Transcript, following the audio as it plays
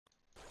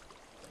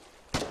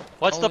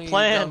What's the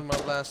plan? Down my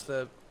last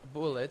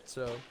bullet,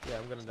 so yeah,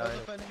 I'm gonna die.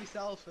 Let the enemy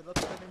self,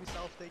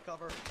 take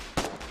cover.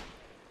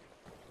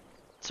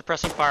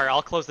 Suppressing fire.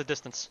 I'll close the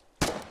distance.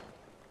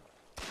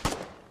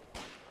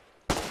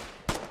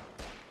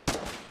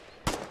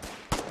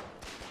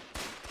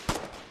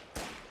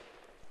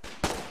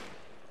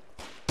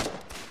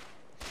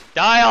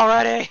 Die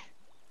already!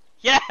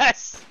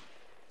 Yes!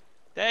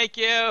 Thank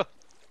you!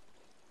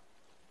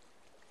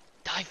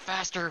 Die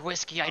faster,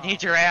 Whiskey, I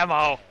need your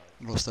ammo!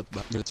 Lost that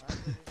backwards.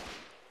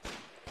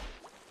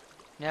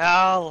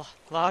 No,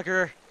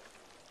 Lager.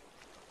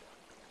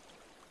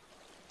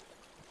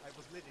 I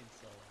was living,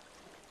 so...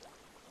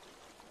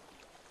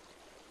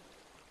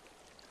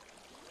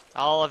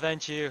 I'll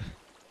avenge you.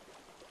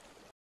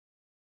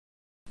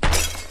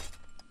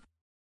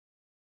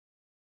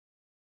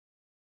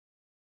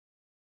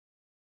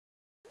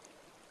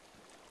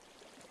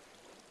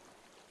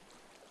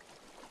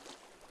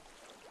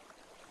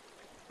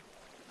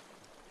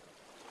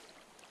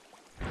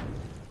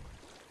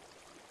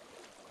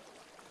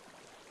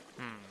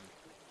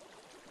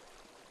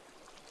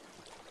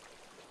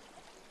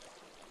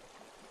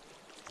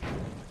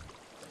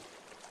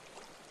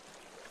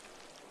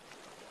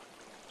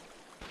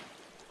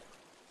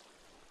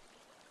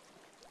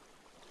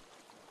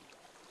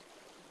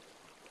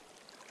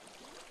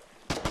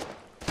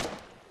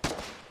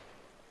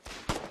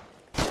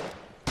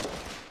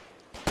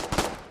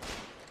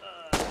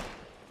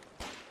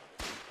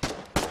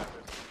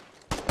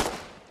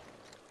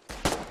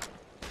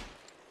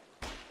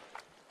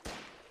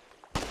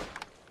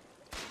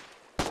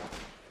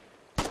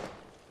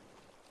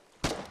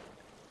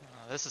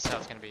 This is how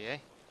it's gonna be, eh?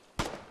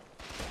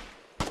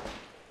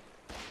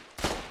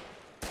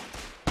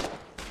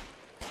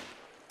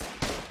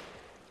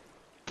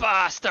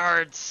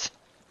 Bastards!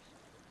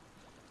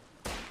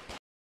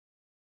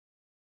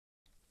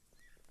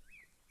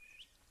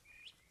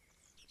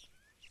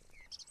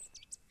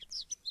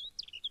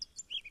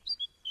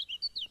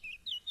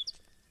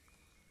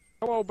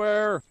 Hello,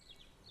 bear.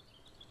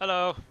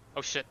 Hello.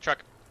 Oh shit,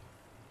 truck.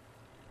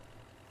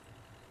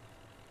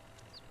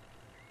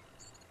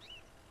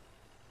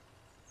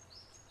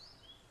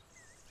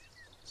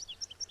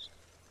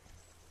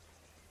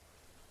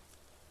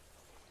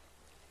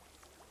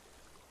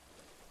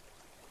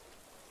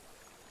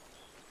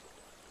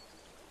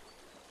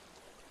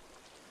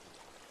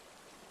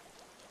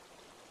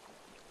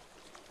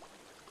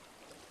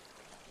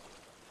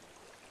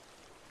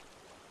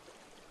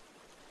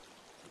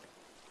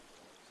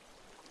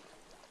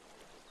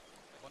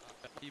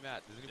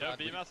 Yeah,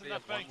 BMAS in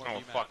that bank. Oh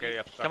fuck,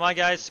 yeah. Come on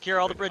guys, secure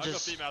all the I've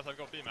bridges. got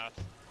BMAS.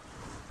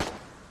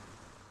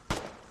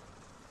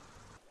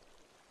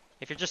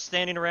 If you're just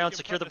standing around,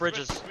 secure the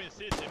bridges.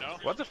 Seats, you know?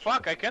 What the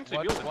fuck? I can't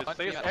rebuild it. It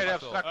says area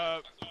stuck.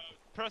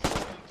 Press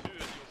button 2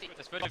 and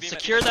you'll switch.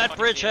 Secure that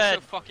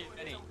bridgehead!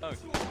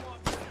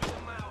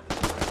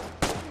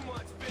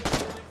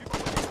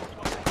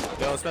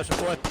 Yo, special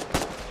point.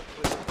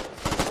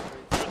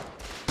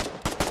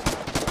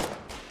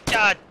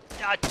 God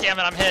damn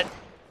it, I'm hit.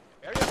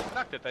 Area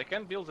stuck. I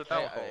can't build it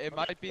out. It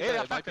might be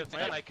area the stuck,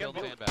 man. I can't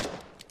build it.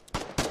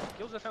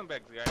 Kill the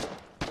sandbags, guys.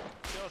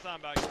 Kill a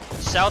sandbag.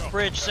 South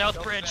bridge,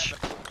 south bridge.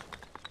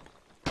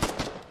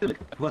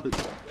 What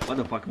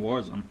the fucking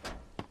war zone?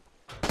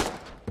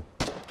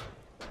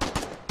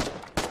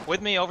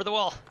 With me, over the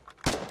wall.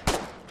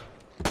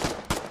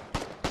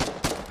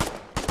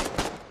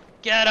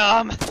 Get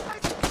him!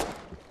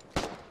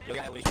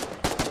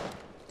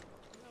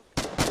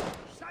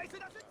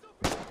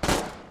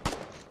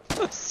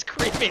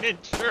 Screaming in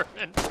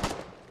German.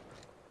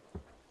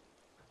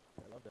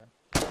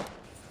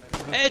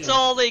 It's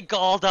only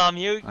Goldum.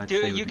 You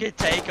can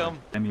take him.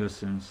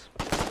 Amusins.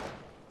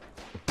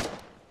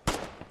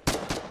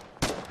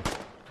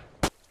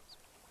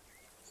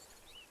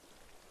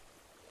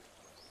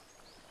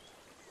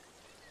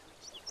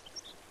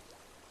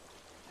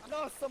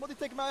 No, somebody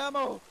take my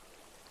ammo!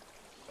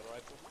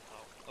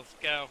 Let's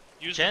go.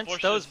 Use Gents,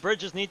 those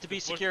bridges need to be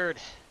secured.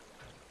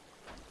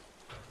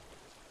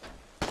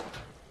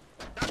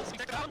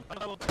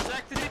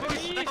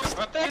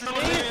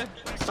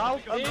 I'm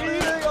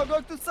bleeding, I'm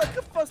going to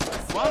sacrifice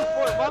myself!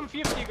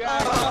 150,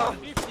 guys!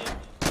 150!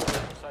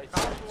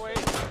 Halfway!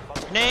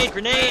 Grenade,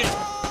 grenade!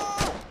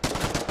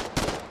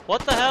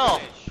 What the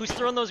hell? Who's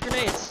throwing those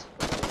grenades?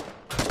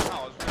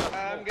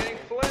 I'm getting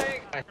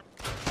flanked!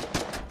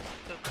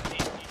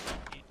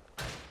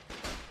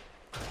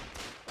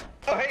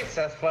 Oh hey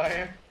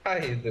Sethfire, how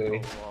you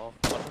doing?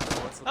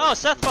 Oh,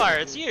 Sethfire,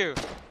 it's you!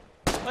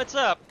 What's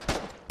up?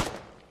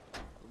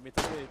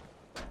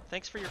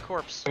 Thanks for your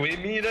corpse. We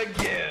meet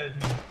again!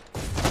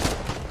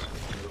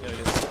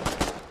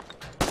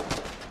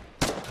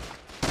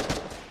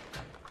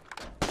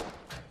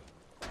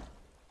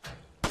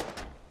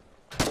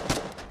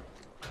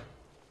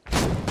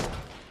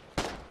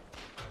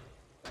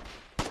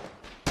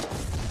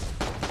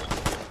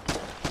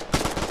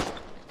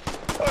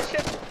 Oh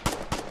shit!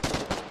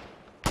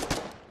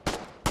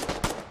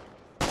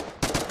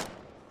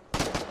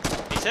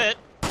 He's hit.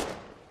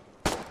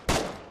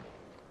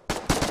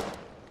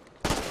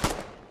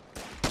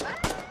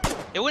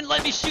 It wouldn't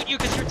let me shoot you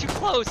because you're too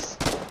close!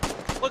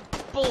 What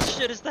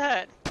bullshit is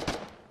that?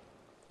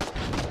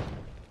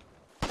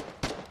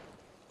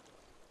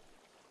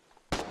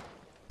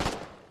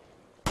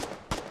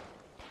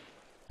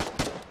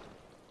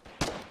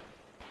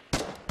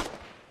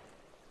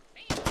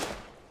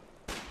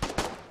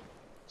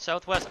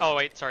 Southwest. Oh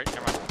wait, sorry,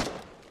 never mind.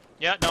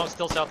 Yeah, no,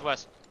 still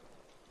southwest.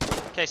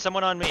 Okay,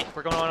 someone on me.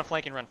 We're going on a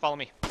flanking run. Follow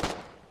me.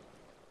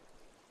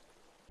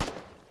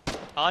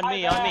 On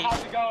me, on me.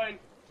 How's it going?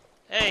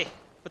 Hey,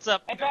 what's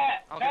up? Hey,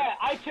 Bear, Bear,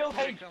 I killed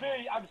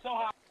HP. I'm so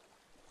happy.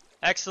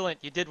 Excellent,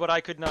 you did what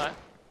I could not.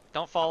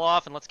 Don't fall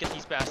off and let's get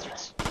these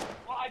bastards.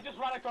 Well, I just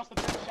ran across the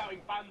bridge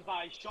shouting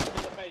banzai, shot him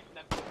in the face, and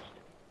then punched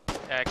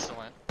him.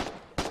 Excellent.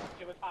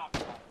 It was half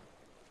that.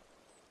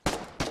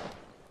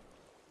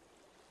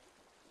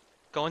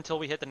 Go until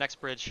we hit the next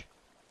bridge.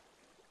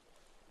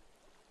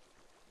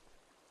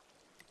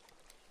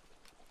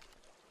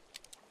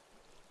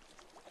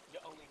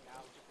 You're only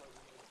now just loading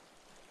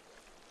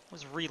in.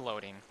 Was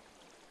reloading.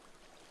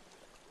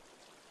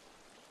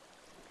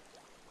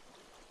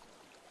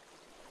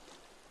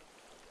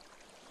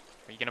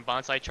 Are you gonna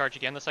bonsai charge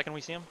again the second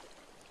we see him?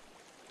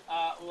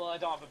 Well, I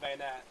don't have a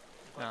bayonet.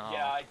 But No.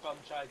 yeah, I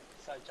tried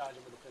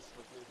charging with a pistol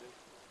if needed.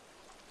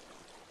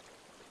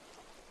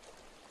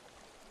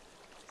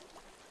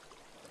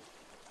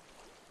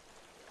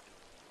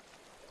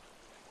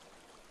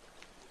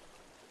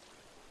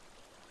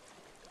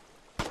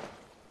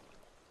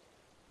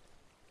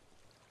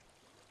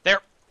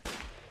 There!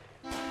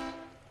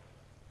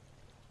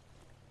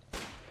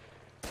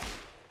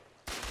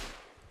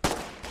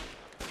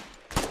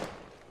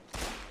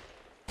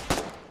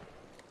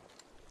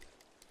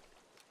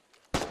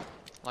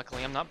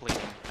 Luckily I'm not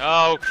bleeding.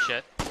 Oh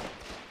shit.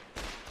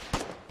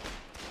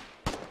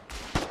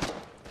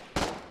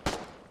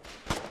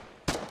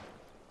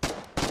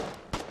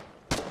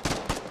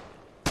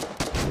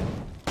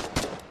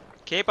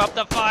 Keep up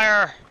the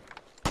fire!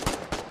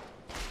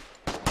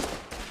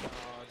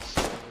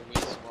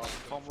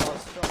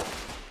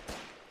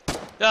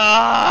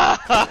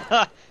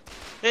 Ah!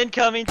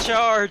 Incoming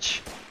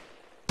charge!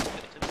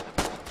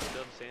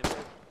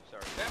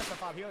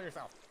 Bob, heal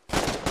yourself.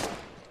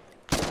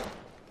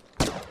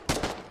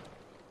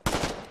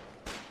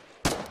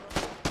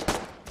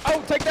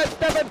 Oh, take that,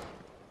 Stefan!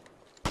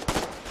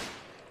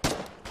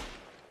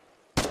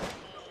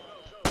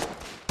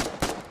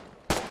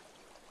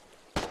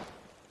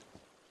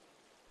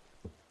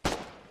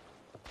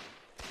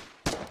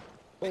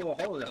 Oh,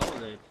 hold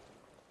it.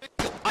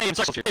 I am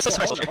special. It's a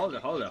special.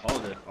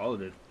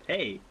 Hold it.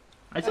 Hey,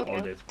 I said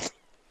hold it.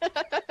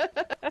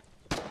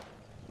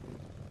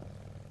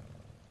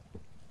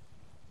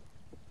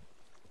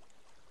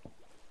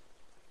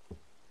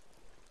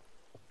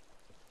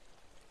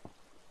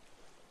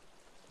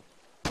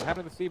 What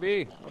happened to the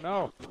CB? Oh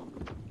no.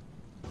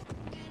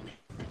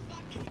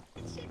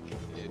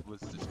 It was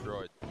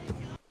destroyed.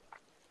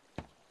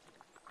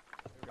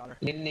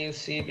 Need new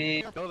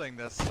CB. Building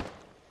this.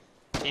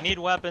 If you need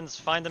weapons,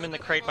 find them in the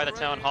crate by the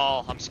town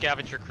hall. I'm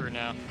scavenger crew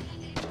now.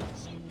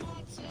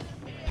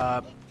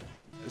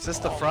 Is this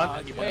the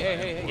front?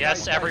 Hey. Yes,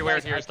 guys, everywhere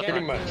guys, here is the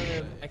Pretty front.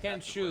 much. I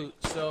can't shoot,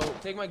 so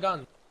take my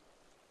gun.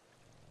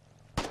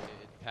 It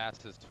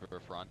passes to the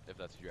front, if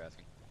that's what you're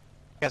asking.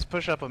 Guys,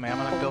 push up with me. I'm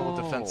gonna build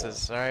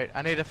defenses. All right.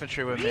 I need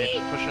infantry with me.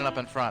 Pushing up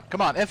in front.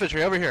 Come on,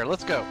 infantry over here.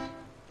 Let's go.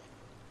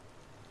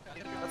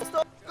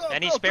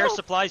 Any spare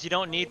supplies you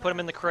don't need, put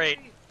them in the crate.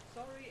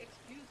 Sorry,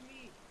 excuse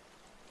me.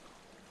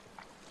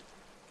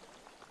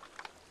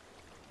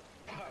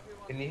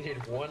 I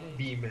needed one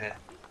BMAT.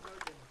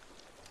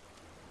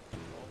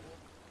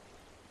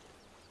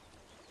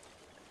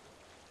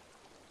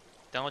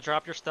 Don't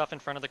drop your stuff in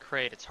front of the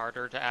crate. It's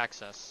harder to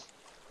access.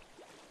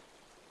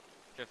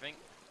 Drifting.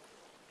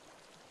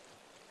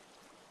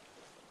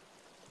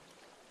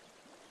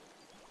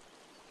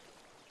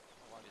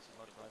 Wow, there's a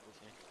lot of rifles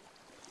here.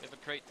 We have a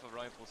crate for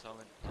rifles,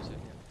 Alan. Just in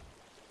here.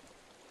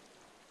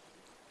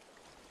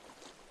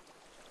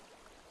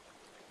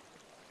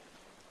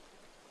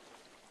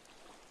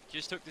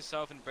 Just took the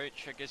southern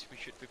bridge. I guess we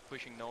should be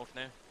pushing north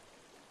now.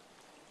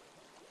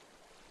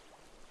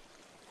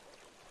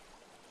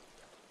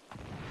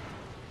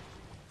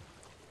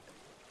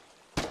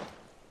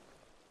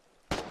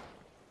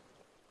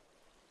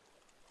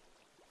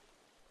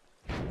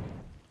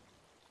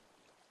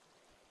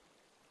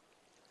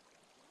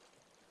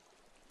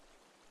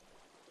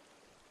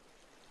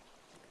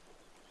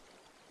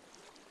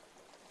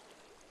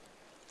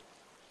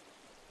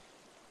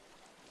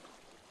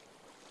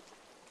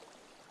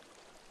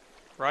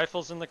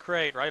 Rifles in the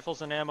crate.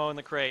 Rifles and ammo in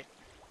the crate.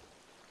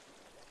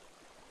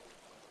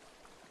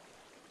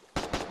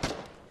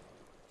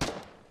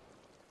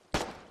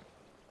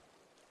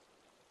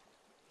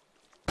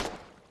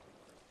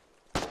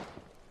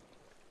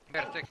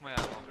 Gotta take my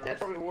ammo. That's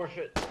probably worth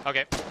it.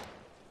 Okay,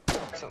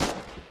 Excellent.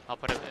 I'll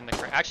put it in the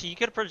crate. Actually, you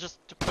could have just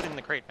put it in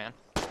the crate, man.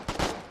 No,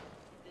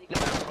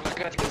 I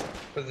got this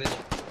position.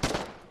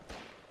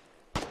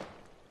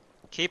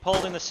 Keep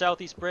holding the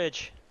southeast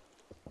bridge.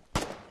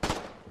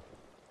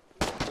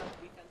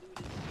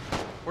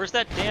 Where's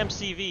that damn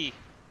CV?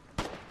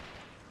 I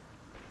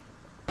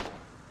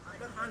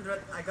got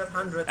 100. I got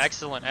 100.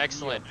 Excellent,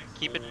 excellent.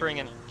 Keep it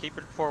bringing. Keep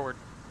it forward.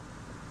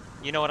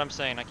 You know what I'm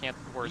saying. I can't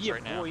words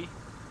right now.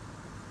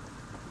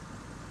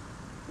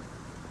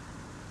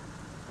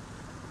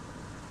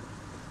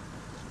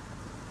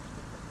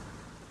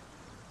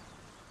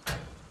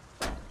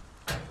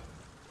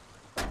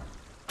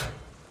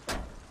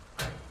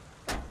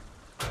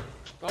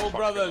 Go,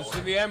 brothers,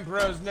 in the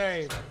Emperor's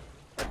name.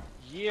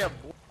 Yeah,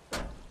 boy.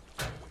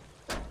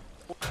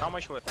 How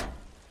much worth?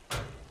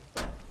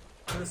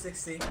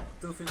 260,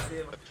 250,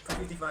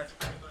 255.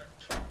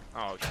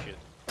 Oh shit.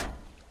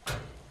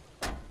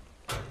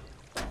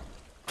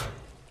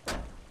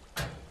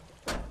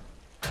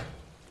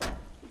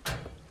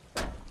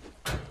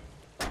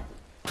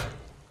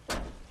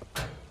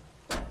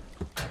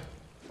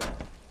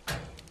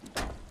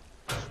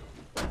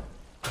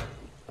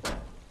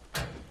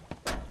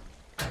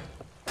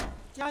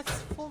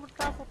 Yes, full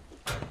travel.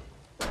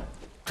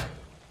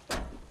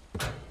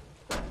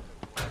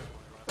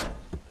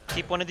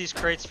 Keep one of these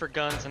crates for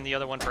guns and the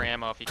other one for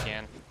ammo if you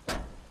can.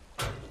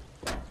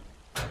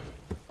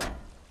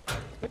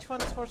 Which one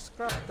is for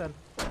scrap then?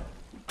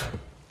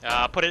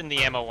 Put it in the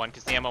ammo one,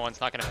 because the ammo one's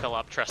not going to fill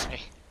up, trust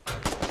me.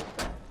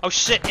 Oh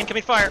shit,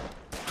 incoming fire!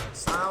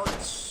 Sound,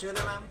 shoot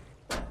him, man.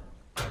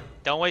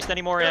 Don't waste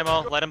any more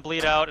ammo, let him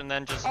bleed out, and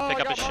then just pick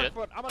up his shit.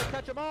 I'm gonna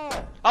catch them all.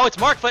 Oh, it's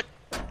Markfoot!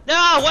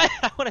 No, what?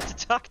 I wanted to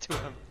talk to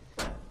him.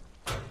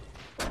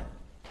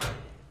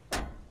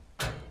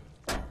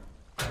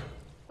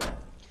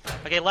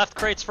 Okay, left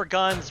crates for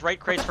guns, right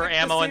crates for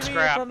ammo and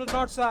scrap. From the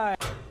north side.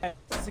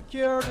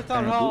 Secure the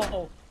town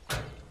hall.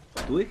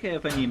 Do we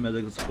have any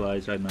medical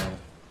supplies right now?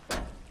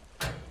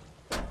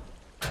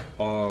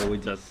 Or we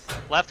just...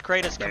 Left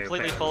crate is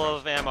completely full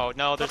of ammo.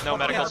 No, there's no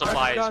medical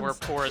supplies. We're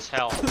poor as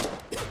hell.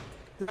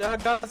 There are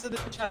guns in the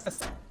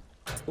chest.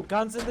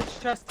 Guns in the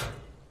chest.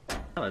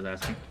 I was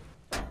asking.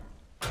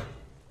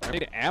 I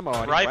need ammo.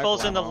 I need Rifles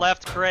rifle in the ammo.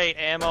 left crate,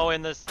 ammo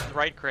in the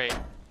right crate.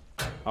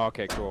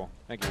 Okay, cool.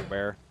 Thank you,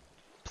 Bear.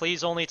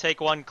 Please only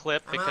take one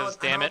clip I'm because,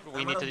 out, damn I'm it, out,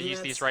 we I'm need out to of use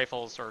VMATs. these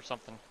rifles or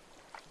something.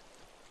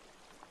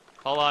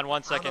 Hold on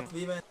 1 second.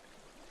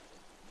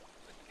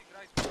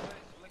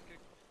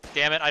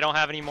 Damn it, I don't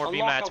have any more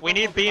Unlock, BMATs. We I've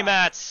need got more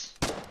BMATs!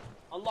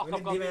 Unlock, We I've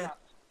need got B-man. BMATs.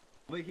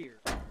 Over here.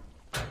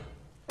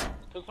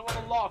 Can someone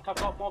unlock? I've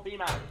got more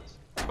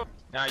BMATs.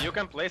 Now you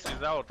can place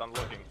without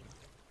unlocking.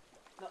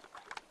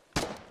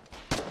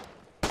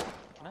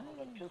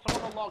 Can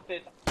someone unlock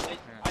this?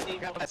 I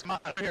need more. Guys, come on,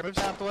 here, move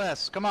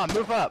southwest. Come on,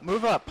 move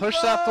up, push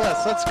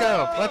southwest. Let's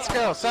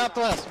go,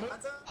 southwest.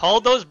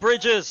 Hold those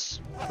bridges!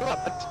 Move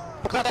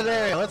up. Clear that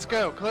area, let's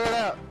go, clear it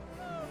out.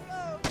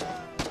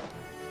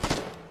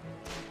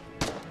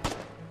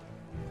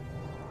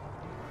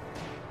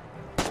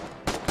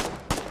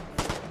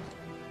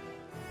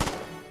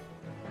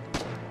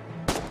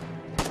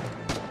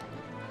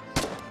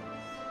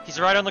 He's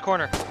right on the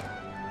corner.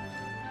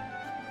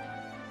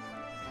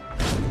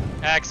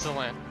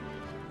 Excellent.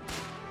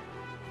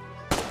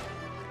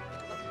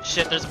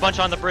 Shit, there's a bunch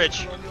on the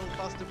bridge.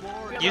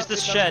 Use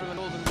this shed.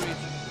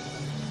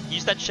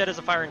 Use that shed as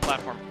a firing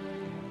platform.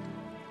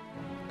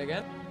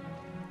 Again?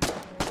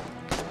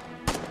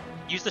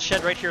 Use the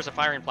shed right here as a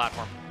firing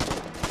platform.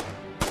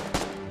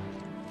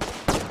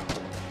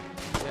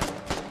 Yeah.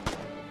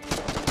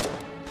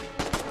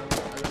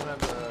 I don't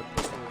have a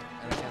pistol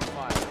and I can't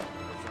fire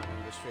because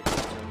I'm restricted,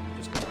 so I'm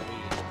just gonna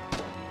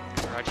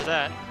lead. Roger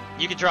that.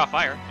 You can draw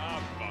fire. Oh,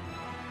 fuck.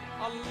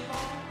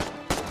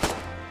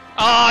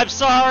 Oh, I'm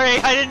sorry!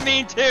 I didn't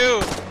mean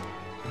to!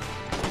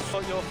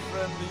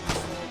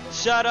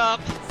 Shut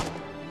up!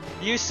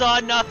 You saw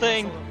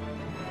nothing!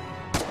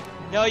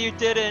 No, you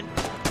didn't!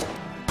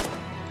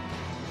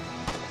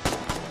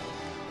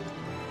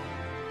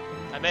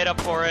 I made up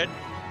for it.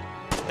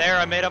 There,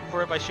 I made up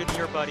for it by shooting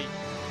your buddy.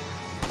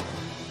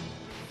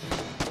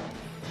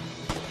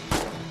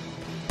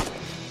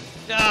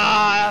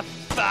 Ah,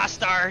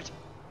 bastard!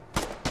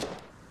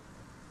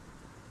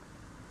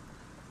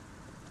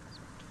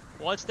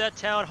 Once that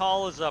town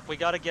hall is up, we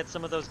gotta get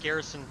some of those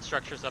garrison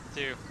structures up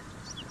too. Is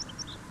it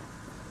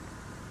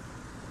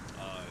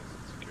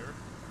secure?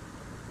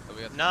 Oh,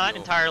 we have to Not go-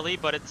 entirely,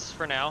 but it's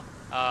for now.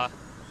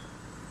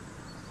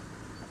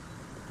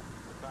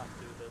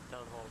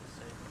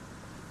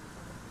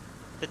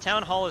 The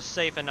town hall is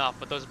safe enough,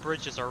 but those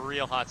bridges are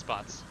real hot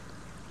spots.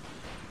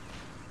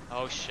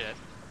 Oh shit.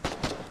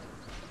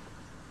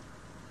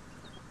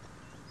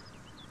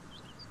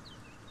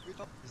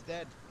 He's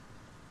dead.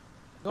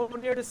 Go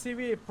near the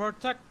CV.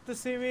 Protect the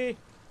CV.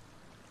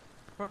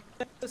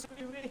 Protect the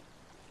CV.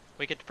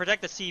 We could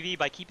protect the CV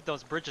by keeping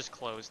those bridges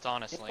closed,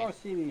 honestly.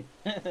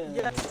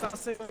 Yes, I'll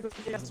say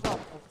yes as well.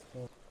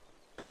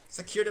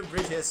 Secure the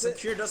bridges.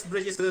 Secure those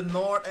bridges to the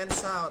north and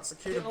south.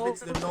 Secure the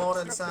bridges to the north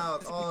and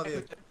south. All of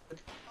you.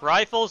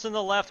 Rifles in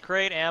the left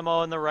crate,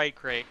 ammo in the right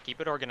crate.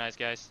 Keep it organized,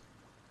 guys.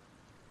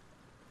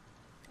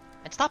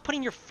 And stop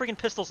putting your friggin'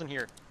 pistols in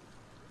here.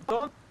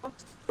 Don't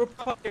I'm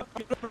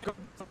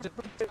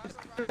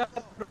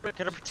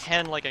gonna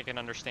pretend like I can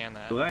understand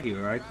that. Right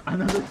here, right?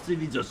 Another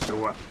city just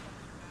show up.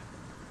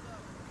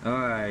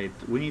 Alright,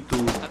 we need to... I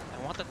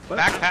want the What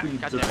backpack. we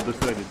God just damn it.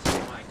 destroy this city.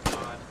 Oh my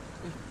god.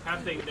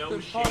 Having no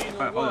shame.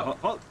 Alright,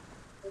 hold.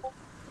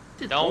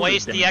 Don't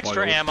waste the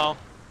extra ammo.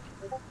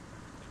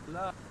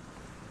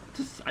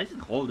 I just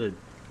hold it.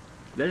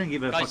 Let them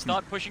give a Guys, fucking...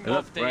 start pushing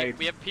left, off. right,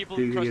 We have people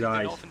till crossing he the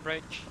dies. northern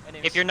bridge.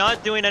 Enemies. If you're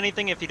not doing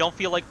anything, if you don't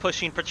feel like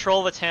pushing,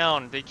 patrol the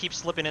town. They keep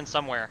slipping in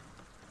somewhere.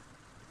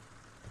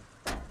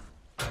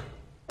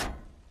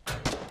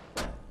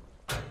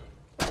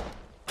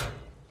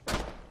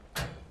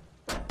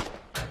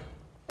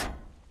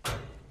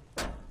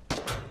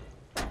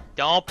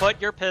 Don't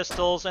put your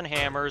pistols and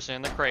hammers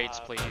in the crates,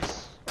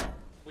 please.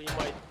 We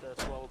might as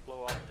well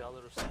blow up the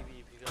other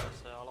CV because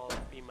a lot of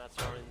BMATs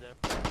are in there.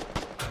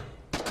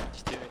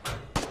 Just do it.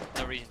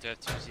 No reason to have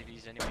 2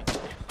 CVs anyway.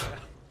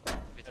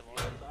 Bit of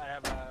one. I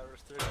have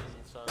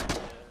restrictions on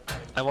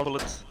I want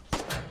bullets.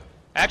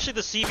 Actually,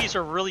 the CVs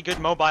are really good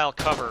mobile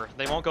cover.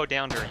 They won't go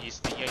down very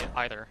easily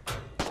either.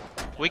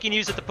 We can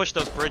use it to push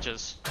those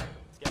bridges.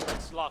 Yeah,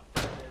 it's locked.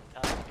 It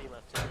has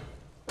BMATs in it.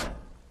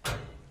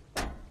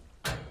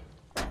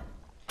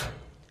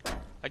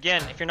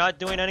 Again, if you're not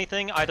doing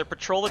anything, either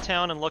patrol the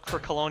town and look for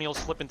colonials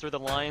slipping through the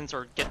lines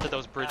or get to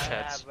those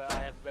bridgeheads. I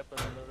have weapon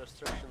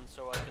restrictions,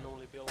 so I can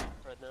only build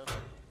right now.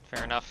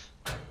 Fair enough.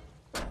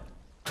 So,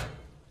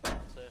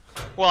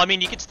 Well, I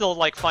mean, you could still,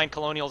 like, find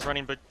colonials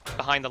running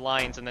behind the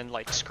lines and then,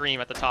 like,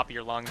 scream at the top of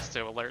your lungs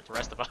to alert the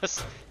rest of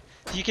us.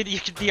 You could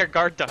be our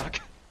guard dog.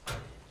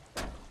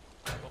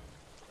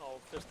 I'll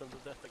fist them to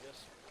death, I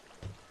guess.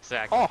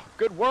 Exactly. Oh,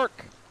 good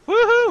work.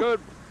 Woohoo!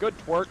 Good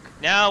twerk.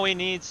 Now we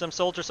need some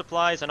soldier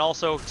supplies and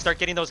also start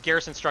getting those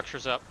garrison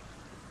structures up.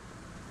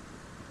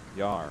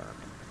 Yarn.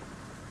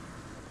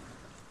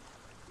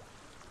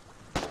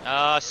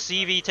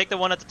 CV, take the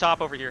one at the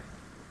top over here.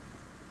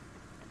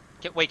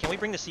 Wait, can we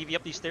bring the CV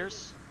up these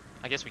stairs?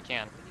 I guess we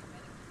can.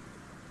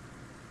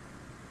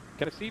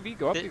 Can a CV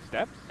go up these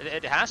steps?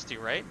 It has to,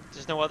 right?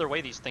 There's no other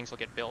way these things will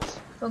get built.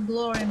 For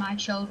glory, my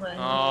children.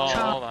 Oh,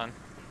 hold on.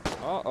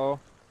 Uh-oh.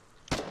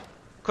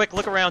 Quick,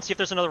 look around, see if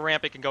there's another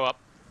ramp it can go up.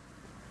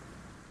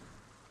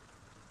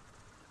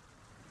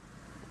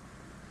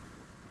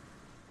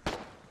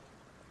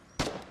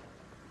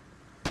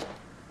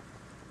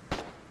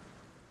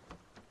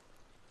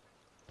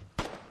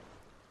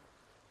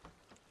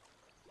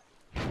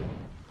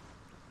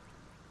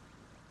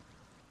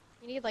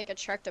 You need like a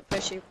truck to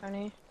push you,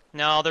 Pony.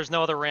 No, there's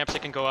no other ramps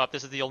it can go up.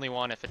 This is the only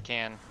one if it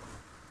can.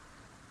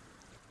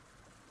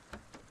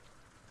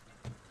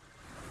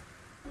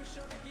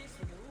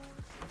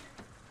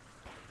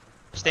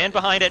 Stand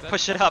behind it,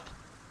 push it up.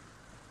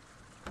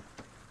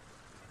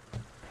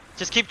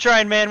 Just keep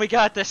trying, man, we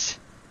got this.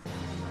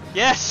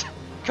 Yes!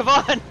 Come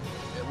on!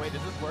 Wait,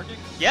 is this working?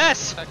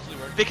 Yes! It's actually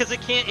working. Because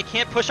it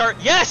can't push our—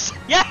 Yes!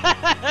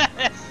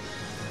 Yes!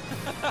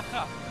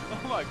 Oh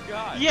my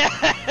god.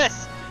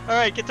 Yes!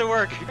 Alright, get to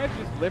work. You guys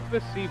just lift the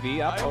CV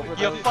up over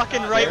You're those...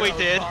 fucking right we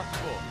did.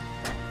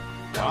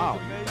 Wow.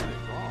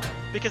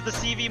 Because the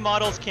CV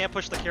models can't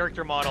push the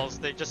character models,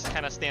 they just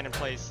kind of stand in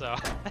place, so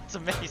that's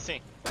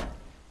amazing.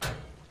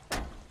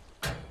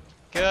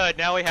 Good,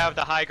 now we have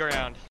the high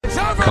ground.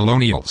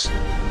 Colonials.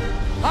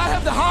 I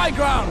have the high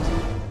ground!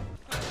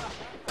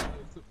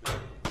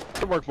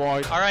 Good work,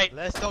 boys. Alright.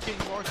 Less talking,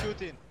 more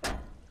shooting.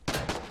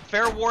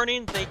 Fair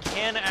warning, they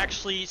can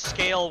actually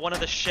scale one of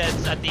the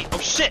sheds at the— Oh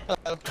shit!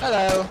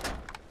 Hello.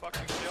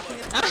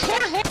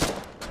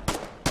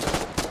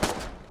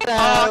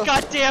 Oh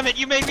god damn it,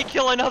 you made me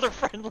kill another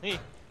friendly!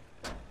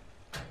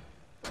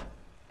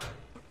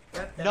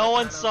 No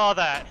one saw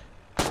that.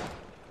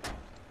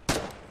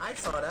 I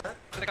saw that.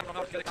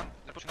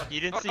 You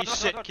didn't see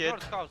shit, kid.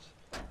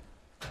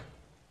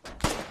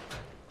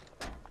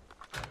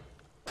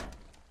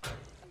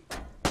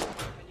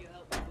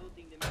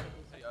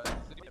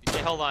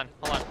 Okay, hold on.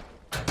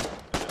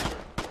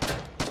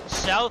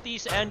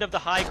 Southeast end of the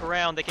high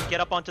ground, they can get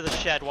up onto the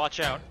shed, watch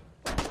out.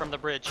 From the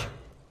bridge.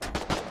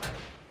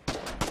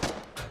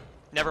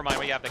 Never mind,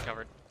 we have that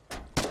covered.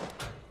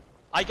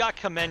 I got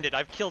commended,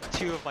 I've killed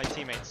 2 of my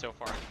teammates so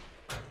far.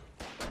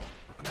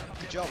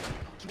 Good job.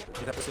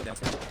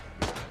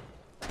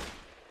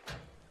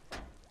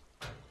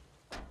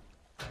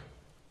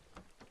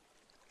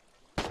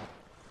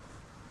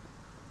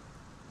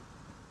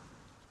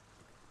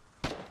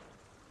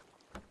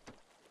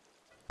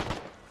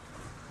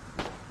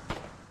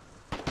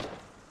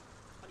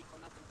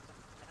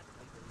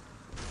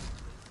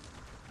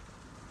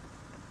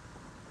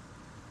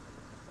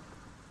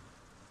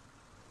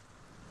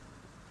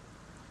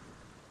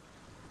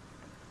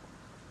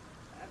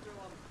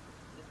 Everyone,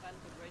 defend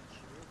the bridge.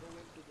 We're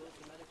going to go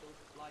to medical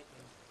supply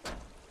team.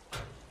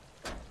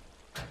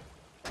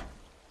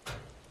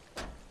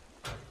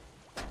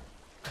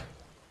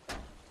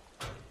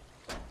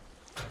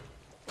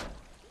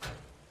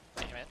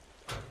 Damn it.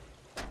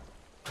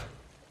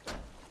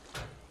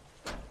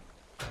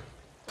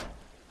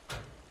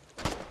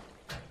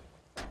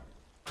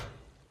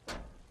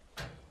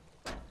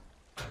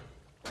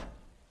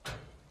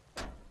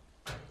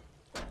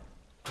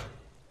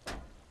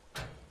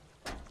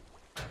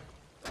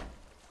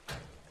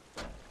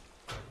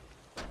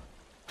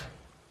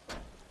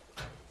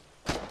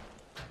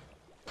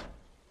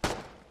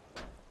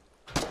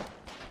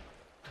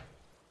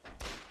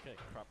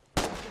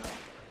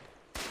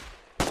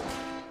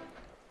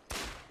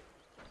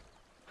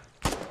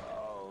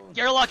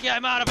 You're lucky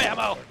I'm out of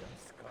ammo!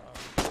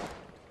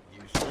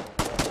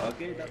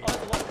 Okay, that's...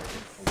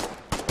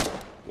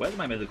 Where's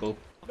my medical?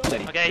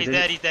 Okay, he's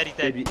dead, he's dead, he's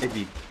dead.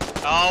 Eddie.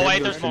 Oh,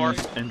 wait, there's more.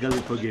 And God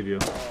will forgive you.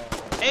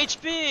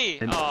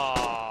 HP! And-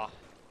 Aww.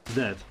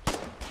 Dead.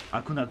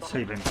 I could not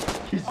save him.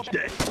 He's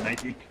dead, I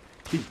think.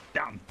 He's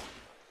down.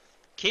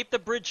 Keep the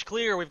bridge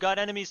clear, we've got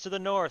enemies to the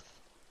north.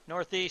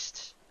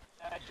 Northeast.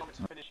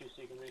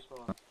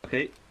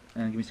 Okay,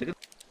 give me a second.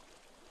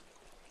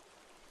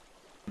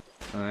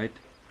 Alright.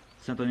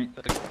 Santoni,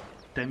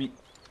 tell me.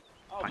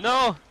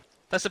 No!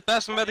 That's the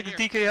best medical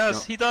DK has.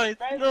 No. He died.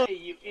 No.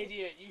 You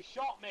idiot! You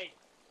shot me.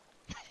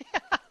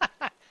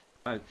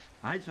 Right,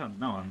 I found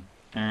no one.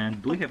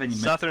 And do we have any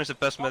Saturn is the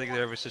best medic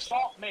there ever existed.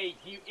 Shot me,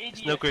 you idiot!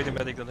 There's no greater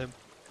medic than him.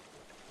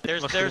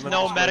 There's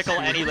no medical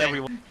anything.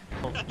 Everyone.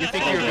 You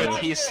think you're good,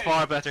 he's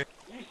far better.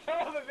 You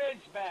son of a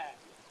bitch, bear!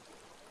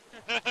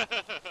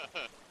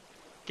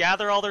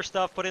 Gather all their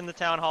stuff, put it in the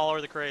town hall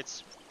or the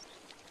crates.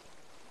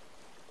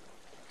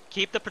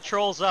 Keep the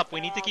patrols up,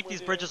 we need to keep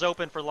these bridges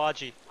open for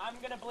Logi. I'm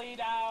gonna bleed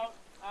out.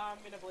 I'm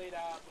gonna bleed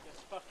out because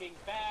fucking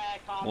bear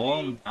can't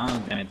Oh, be.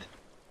 damn it.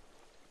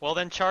 Well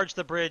then charge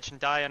the bridge and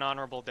die an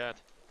honorable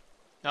death.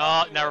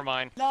 Oh, never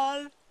mind.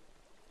 LOL.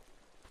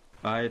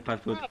 Alright,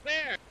 Passport.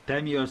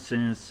 Tell me your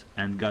sins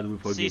and God will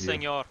Si, forgive you.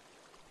 senor.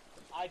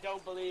 I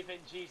don't believe in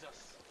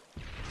Jesus.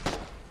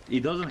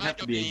 It doesn't have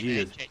to be a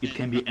Jesus, it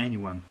can be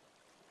anyone.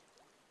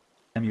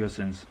 Tell me your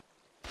sins.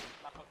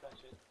 Back up that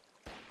shit.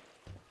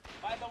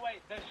 By the way,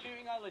 they're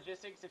shooting our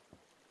logistics.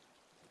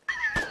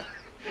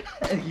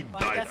 And he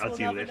died guess as we'll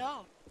he never lived.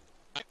 know.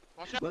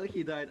 Well,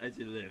 he died as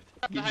he lived.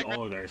 Give me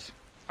orders.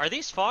 Are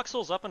these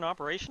foxholes up and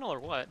operational or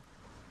what?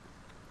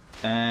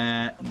 They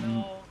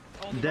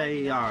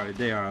are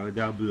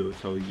blue,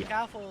 so yeah.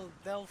 Careful,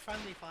 they'll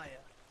friendly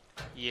fire.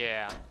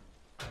 Yeah.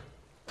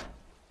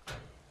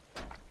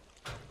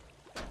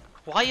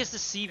 Why is the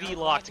CV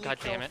locked, God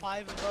damn it?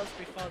 5 of us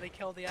before they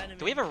kill the enemy.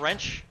 Do we have a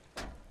wrench?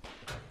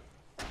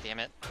 Damn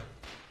it.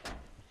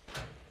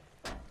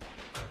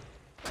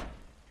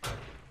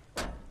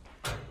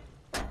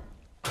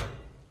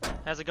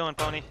 How's it going,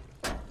 Pony?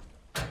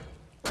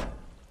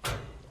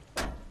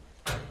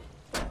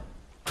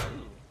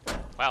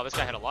 Wow, this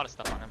guy had a lot of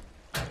stuff on him.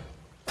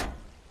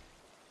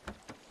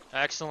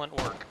 Excellent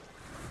work.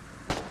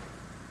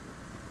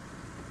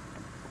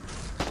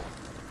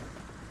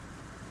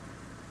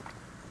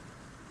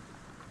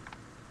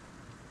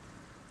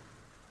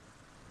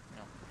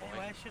 Hey,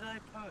 where should I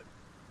put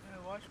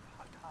watch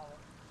pot tower?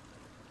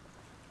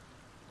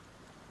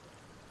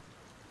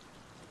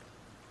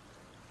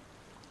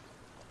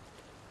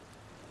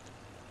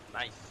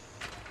 Nice.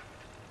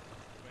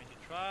 When you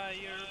try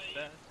your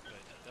best,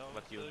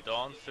 But you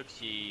don't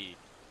succeed.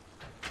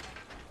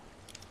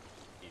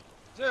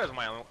 There's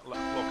my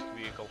locked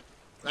vehicle.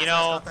 You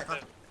know,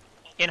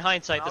 in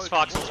hindsight, this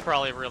foxhole's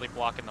probably really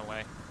blocking the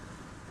way.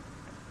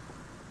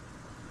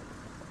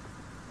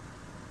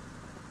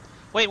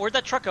 Wait, where'd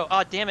that truck go?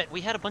 Oh, damn it,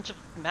 we had a bunch of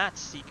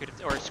mats he could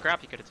have, or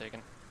scrap he could have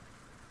taken.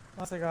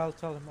 One second, I'll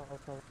tell him. I'll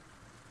tell him.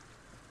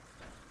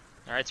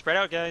 Alright, spread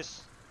out,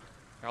 guys.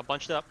 You're all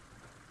bunched up.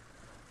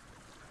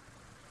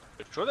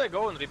 Should I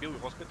go and rebuild the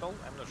hospital?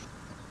 I'm not sure.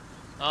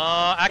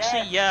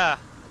 Actually, yeah.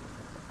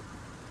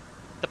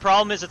 The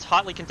problem is it's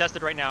hotly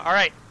contested right now.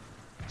 Alright.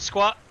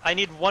 Squad, I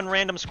need one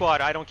random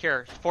squad, I don't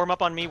care. Form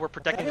up on me, we're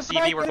protecting the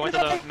CV, we're going to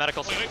the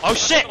medical... Oh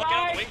shit! Get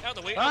out of the way, out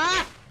of the way, out of the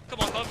way. Come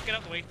on, love, get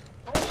out of the way.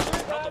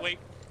 Out of the way.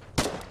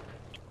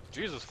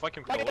 Jesus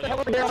fucking Fuck, did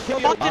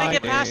I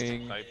get past?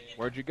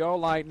 Where'd you go,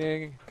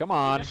 Lightning? Come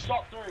on.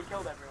 Shot through and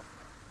killed everyone.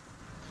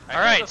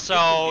 Alright,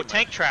 so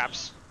tank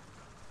traps.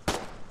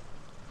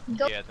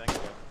 Go. Yeah, thank you.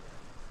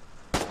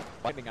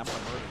 Lightning, I'm gonna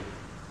murder you.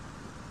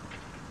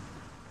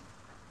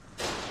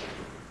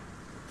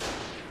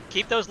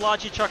 Keep those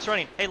Logi trucks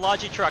running. Hey,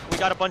 Logi truck, we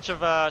got a bunch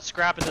of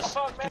scrap in this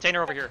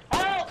container over here.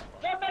 Help!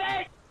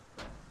 Somebody!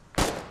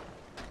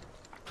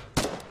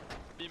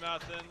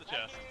 BMAT's in the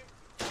chest.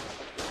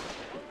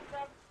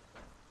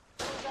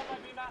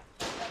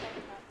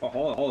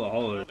 Oh,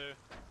 hold it.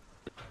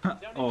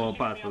 Oh,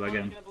 Passport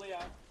again.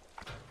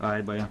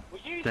 Alright, but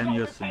tell me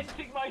your sins.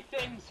 Repenting my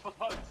sins, for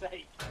fuck's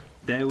sake.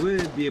 There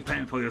will be a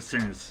pen for your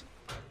sins.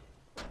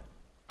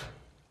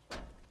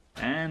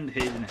 And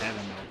he's in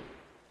heaven now.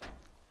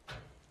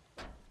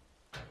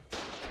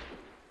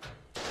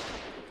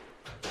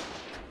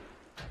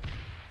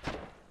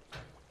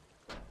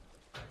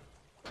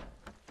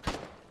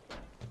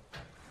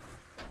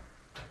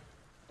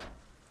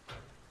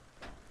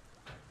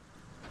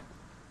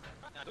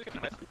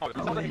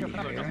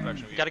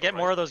 We gotta get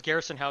more of those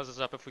garrison houses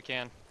up if we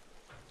can.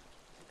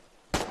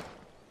 Man,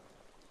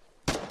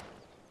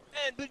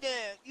 but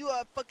you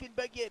are a fucking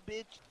baguette,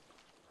 bitch.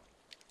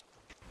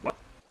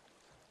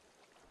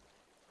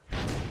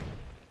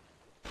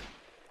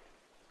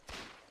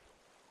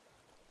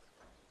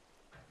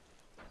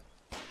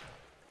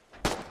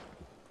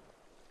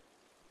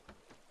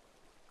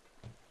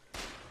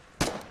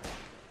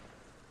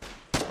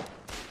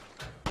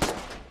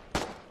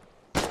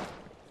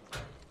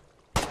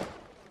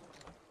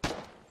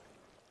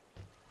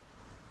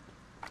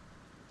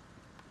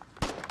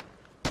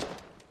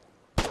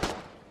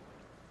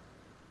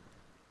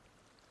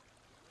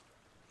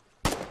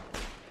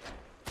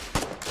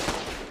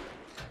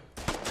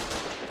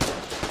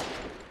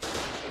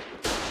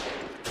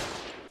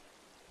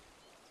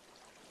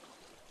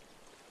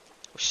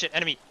 shit,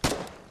 enemy.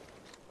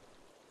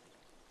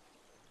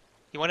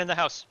 He went in the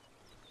house.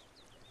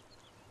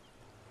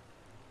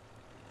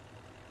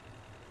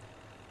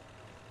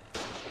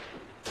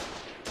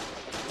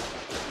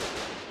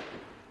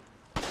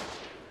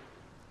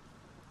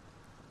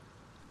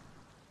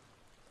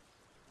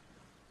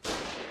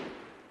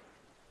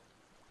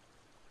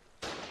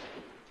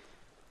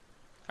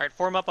 Alright,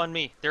 form up on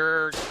me.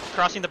 They're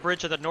crossing the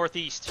bridge to the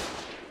northeast.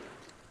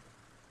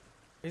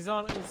 He's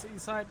on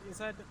inside.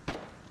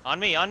 On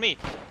me, on me.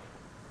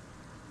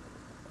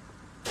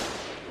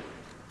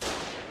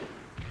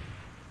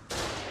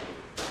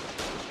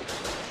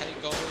 Hey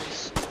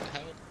guys,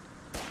 help.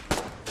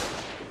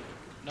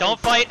 No, Don't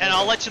fight and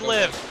I'll let you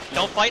live.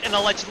 Don't fight and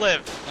I'll let you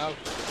live. No.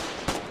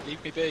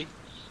 Leave me be.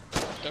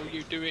 Don't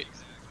you do it.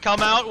 Come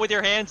out with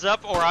your hands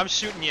up or I'm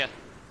shooting you.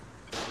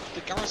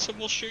 The garrison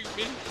will shoot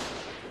me.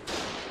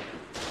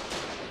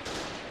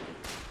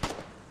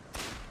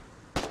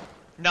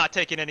 Not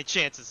taking any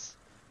chances.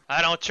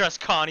 I don't trust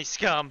Connie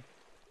scum.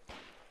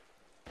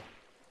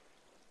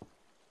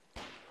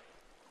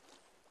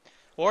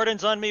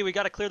 Wardens on me, we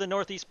gotta clear the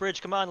northeast bridge.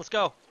 Come on, let's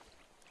go.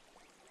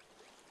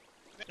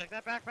 Take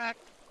that backpack.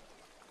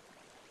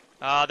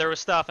 There was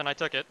stuff and I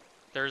took it.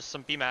 There's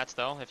some B-mats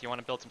though, if you want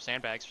to build some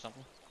sandbags or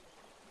something.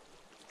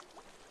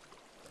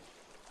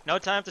 No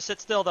time to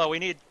sit still though, we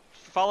need...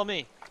 Follow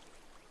me.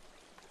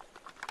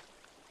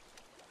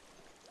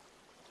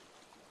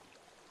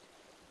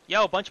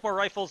 Yo, bunch more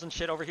rifles and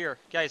shit over here.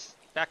 Guys,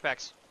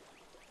 backpacks.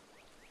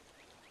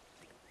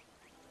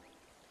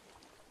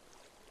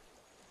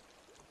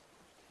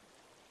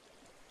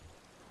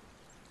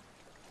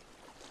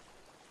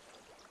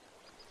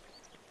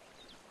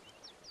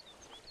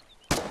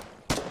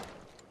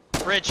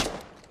 Bridge.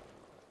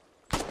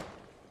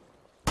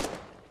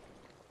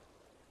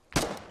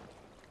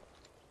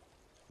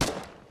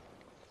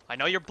 I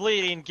know you're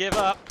bleeding, give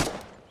up.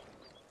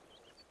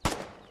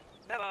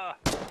 Never!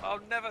 I'll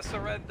never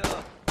surrender!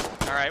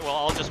 Alright, well,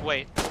 I'll just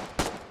wait.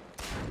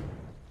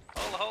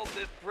 I'll hold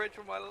this bridge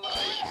for my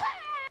life!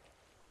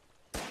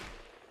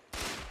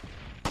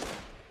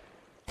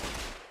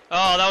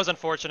 Oh, that was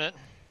unfortunate.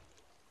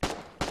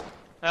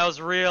 That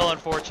was real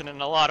unfortunate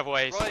in a lot of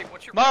ways. Right,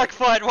 what's your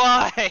Markfoot,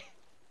 why?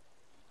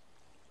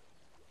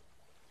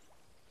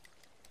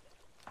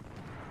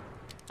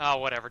 Oh,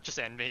 whatever, just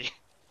end me.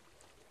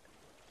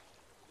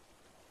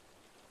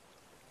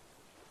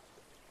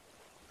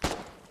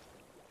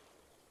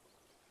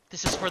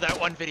 This is for that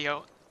one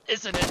video,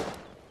 isn't it?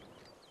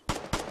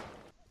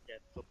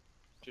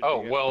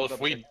 Oh, well, if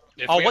we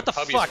Oh, we what have the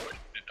puppies, fuck?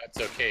 that's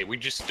okay. We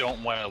just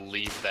don't want to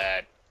leave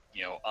that,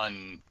 you know,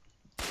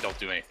 don't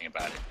do anything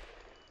about it.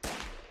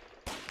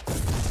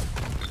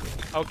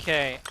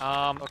 Okay,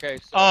 Okay,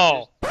 so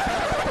oh!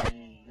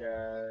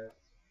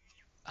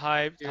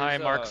 Hi,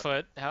 Here's,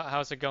 Markfoot.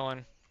 How's it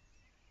going?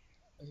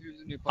 here's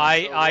a new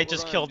plan. So what I we're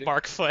just gonna killed do-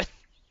 Markfoot.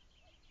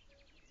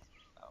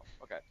 Oh,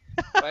 okay.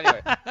 But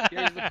anyway,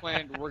 here's the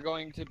plan. We're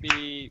going to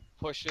be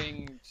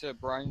pushing to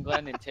Brine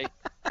Glen and take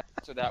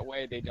so that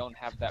way they don't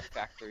have that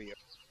factory.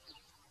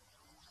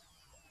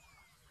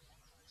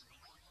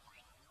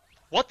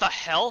 What the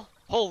hell?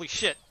 Holy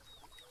shit.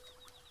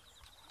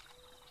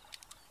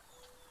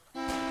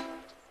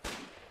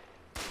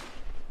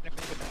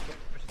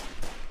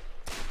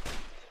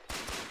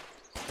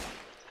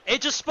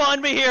 It just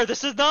spawned me here.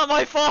 This is not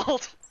my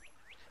fault.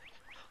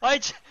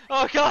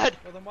 Oh god.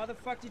 Well, then why the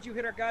fuck did you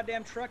hit our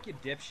goddamn truck, you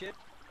dipshit?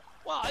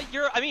 Well,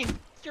 you're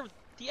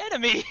the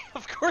enemy.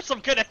 Of course I'm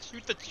gonna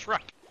shoot the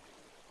truck.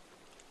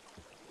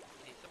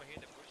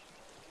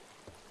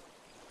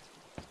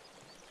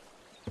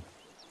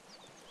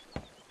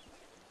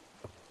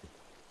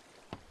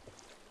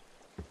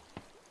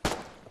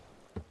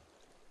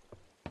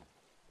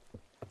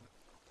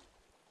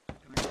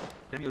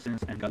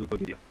 Danielson's and Gallup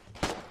video.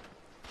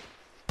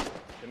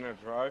 Can I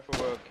drive or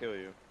will I kill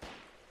you?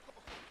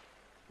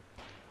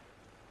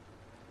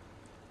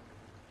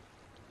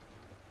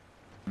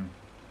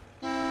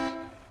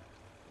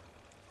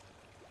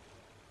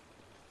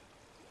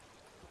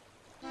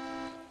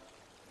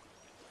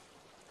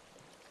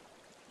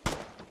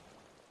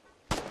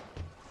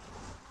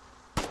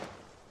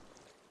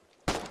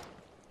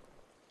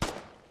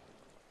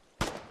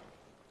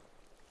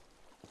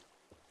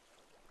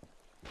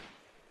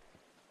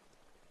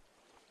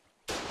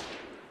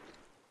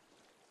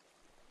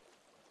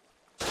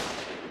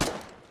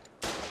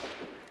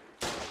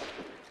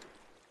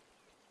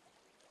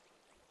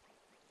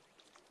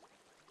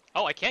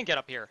 Oh, I can get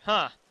up here,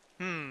 huh?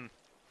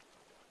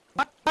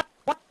 What?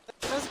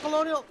 There's a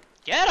colonial.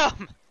 Get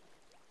him!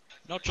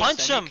 Not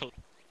just Punch him!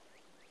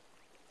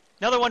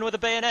 Another one with a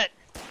bayonet.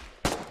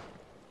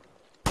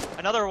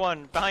 Another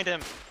one behind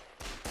him.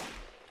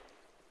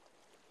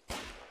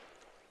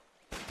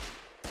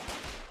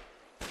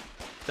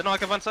 Deno,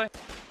 hack one side.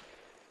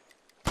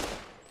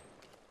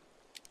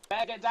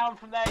 Get down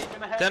from there, you're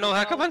gonna hurt Deno,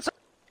 hack yourself. one side.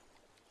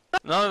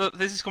 No,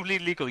 this is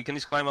completely legal. You can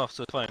just climb off,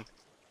 so it's fine.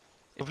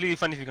 Completely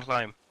fine if you can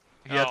climb.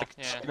 If you have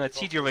to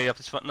cheat your way up,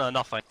 it's fine. No,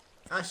 not fine.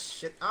 Ah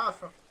shit, ah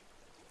from...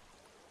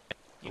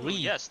 Ooh,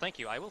 yes, thank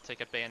you. I will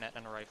take a bayonet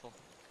and a rifle.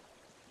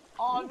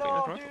 Oh Ooh,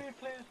 no, bayonet dude,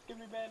 please give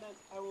me bayonet.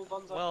 I will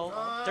banzai.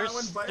 Well,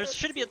 there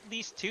should be at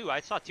least 2.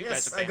 I saw 2 guys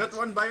Yes, with I got bayonets.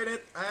 one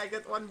bayonet. I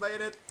got one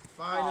bayonet.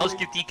 Finally. Let's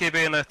give DK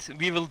bayonet.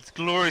 We will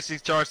gloriously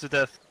charge to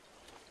death.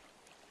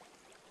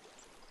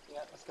 Yeah,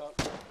 let's go.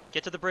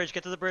 Get to the bridge,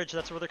 get to the bridge.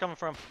 That's where they're coming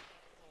from.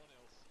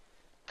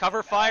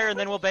 Cover fire and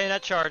then we'll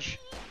bayonet charge.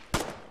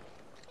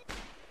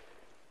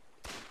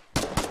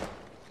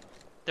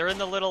 They're in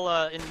the little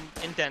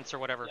indents or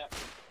whatever. Yep.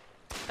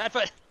 Bad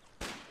foot.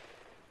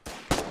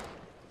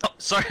 Oh,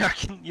 sorry,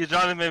 Arkin. You're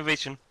drowning my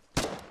motivation.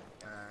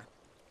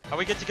 Are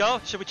we good to go?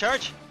 Should we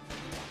charge?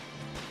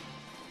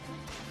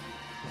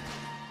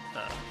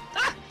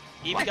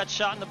 Evie got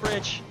shot in the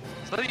bridge.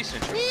 Is that you,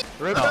 Sentry?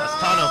 No, it's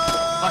Tano.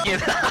 Fuck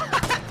it.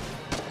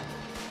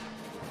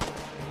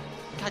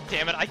 God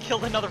damn it, I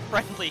killed another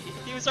friendly.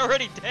 He was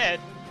already dead.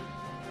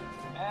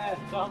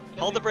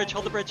 Hold the bridge,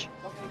 hold the bridge.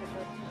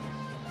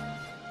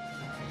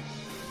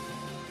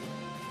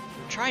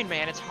 I'm trying,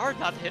 man. It's hard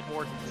not to hit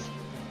Wardens.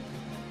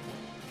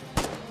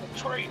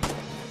 Tree.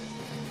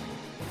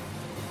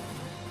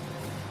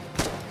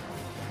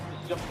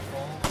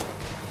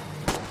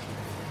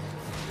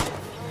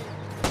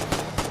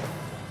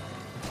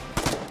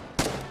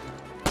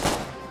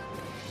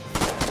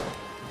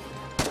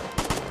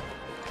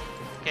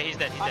 Okay, he's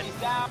dead, he's dead. He's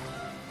down.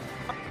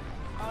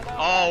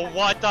 Oh,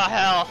 what the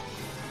hell?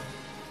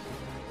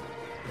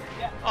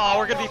 Oh,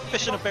 we're gonna be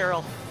fish in a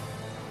barrel.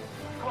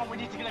 Come on, we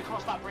need to get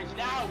across that bridge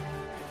now.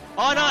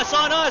 On us,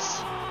 on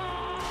us!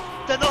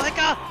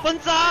 Tenoheka,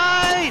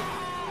 Banzai!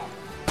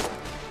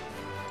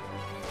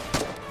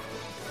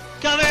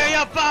 Come here,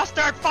 you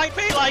bastard! Fight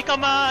me like a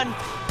man!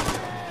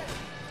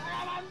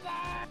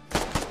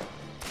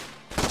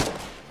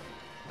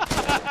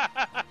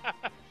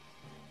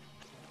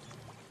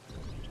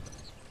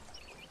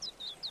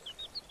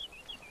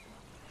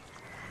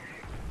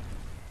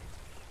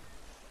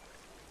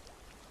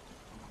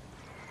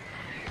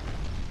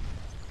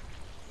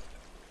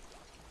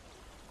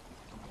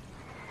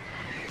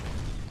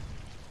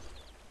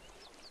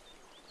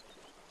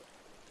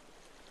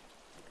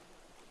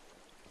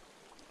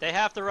 They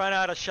have to run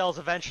out of shells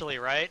eventually,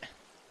 right?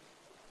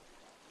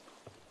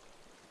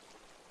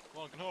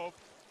 One can hope.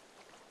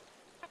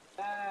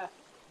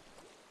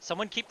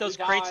 Someone keep those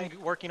crates in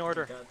working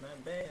order.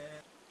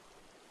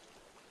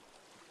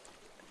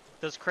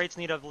 Those crates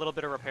need a little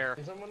bit of repair.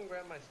 Can someone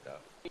grab my stuff?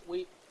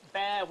 We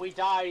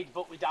died,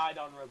 but we died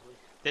honorably.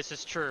 This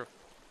is true.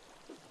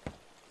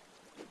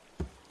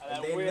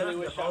 And They really nerfed the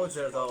wish I was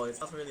Hoser though, it's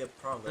not really a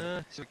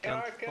problem. So we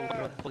can.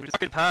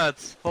 Good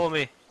pads. Follow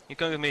me. You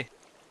coming with me?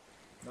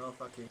 No,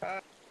 fuck you.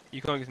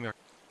 You coming with me? No.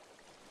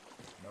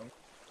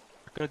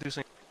 We're gonna do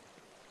something.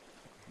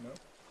 No.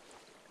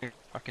 Here,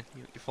 Arkin,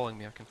 you're following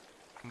me, Arkin.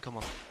 Come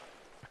on.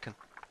 Arkin.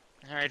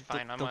 Alright,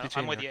 fine.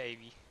 I'm with you,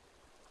 Evie.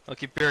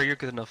 Okay, Bear, you're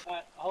good enough.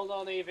 Hold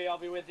on, Evie. I'll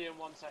be with you in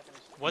 1 second.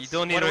 You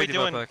don't need what to are we ready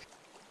doing? back.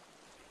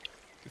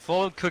 You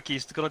follow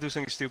Cookies, they're gonna do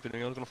something stupid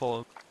and you're not gonna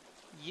follow.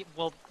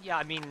 Well, yeah,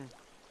 I mean...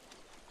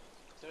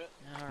 Do it.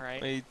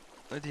 Alright. Wait,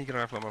 where did you get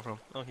our ammo from?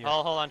 Oh, here.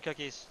 Oh, hold on,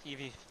 Cookies.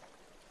 Evie.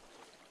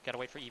 Gotta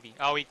wait for Evie.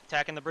 Oh, we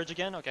attacking the bridge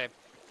again? Okay.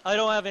 I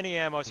don't have any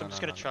ammo, so I'm just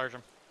gonna charge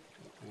him.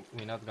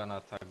 We're not gonna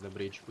attack the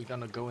bridge. We're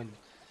gonna go and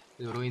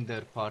ruin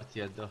their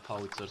party at the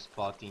howitzer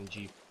spot in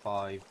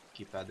G5,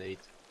 keep at 8.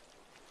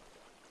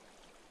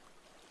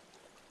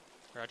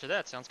 Roger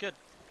that, sounds good.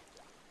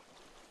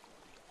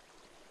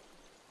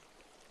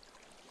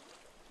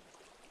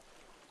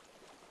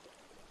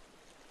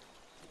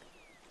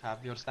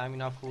 Have your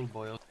stamina full,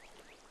 boys.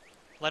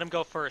 Let him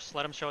go first,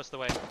 let him show us the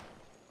way.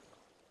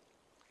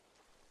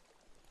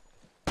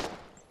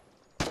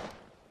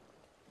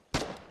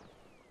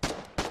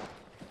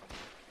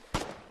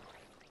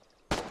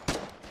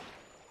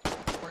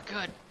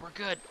 We're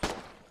good.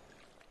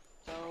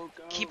 Go.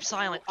 Keep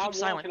silent, I'm keep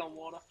silent. walking on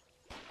water.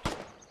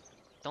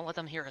 Don't let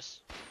them hear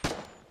us.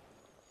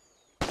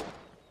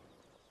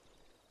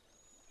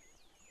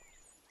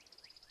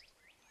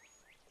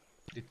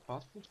 Did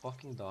Fastfood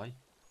fucking die?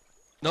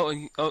 No,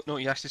 oh no,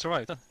 you actually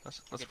survived.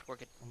 That's We're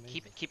good.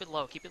 Keep it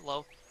low, keep it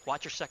low.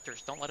 Watch your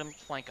sectors, don't let them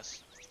flank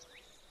us.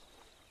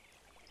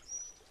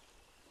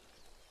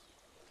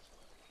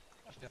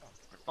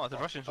 Oh, the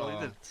Russians really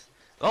did.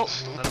 Oh,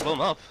 let's blow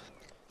them up.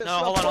 No,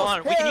 hold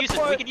on. We can use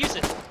it, we can use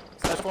it.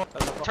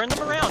 Turn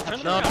them around, turn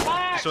them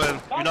around. So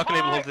you're not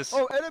gonna be able to hold this.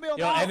 Oh, enemy on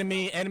top.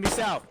 Enemy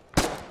south.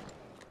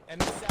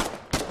 Enemy south.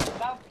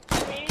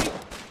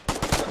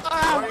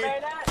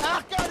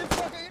 Ah, God, it's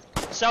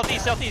fucking...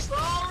 Southeast.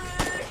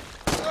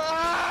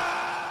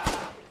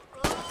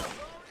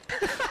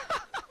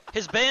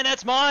 His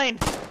bayonet's mine.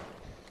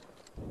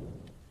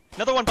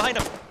 Another one behind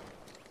him.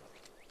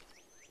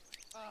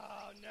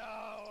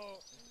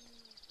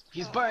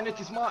 His bayonet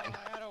is mine!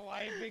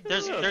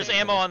 There's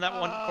ammo on that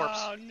one corpse.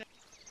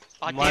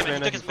 Oh, damn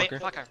it, he took his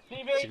fucker.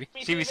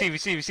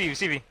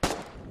 CV.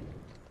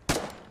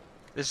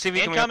 There's CV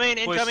incoming,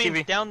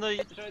 down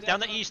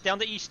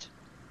the east.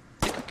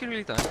 Did Cookie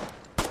really die?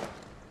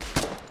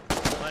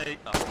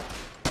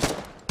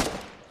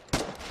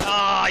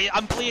 Ah,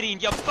 I'm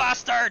bleeding, you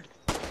bastard!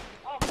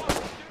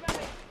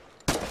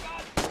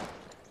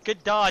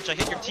 Good dodge, I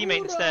hit your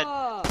teammate instead.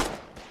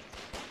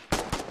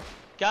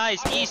 Guys,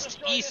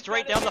 east,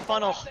 right down the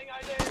funnel.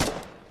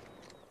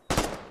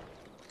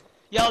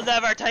 You'll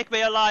never take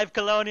me alive,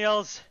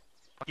 colonials!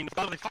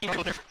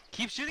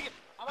 Keep shooting it!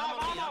 I'm out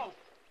of ammo!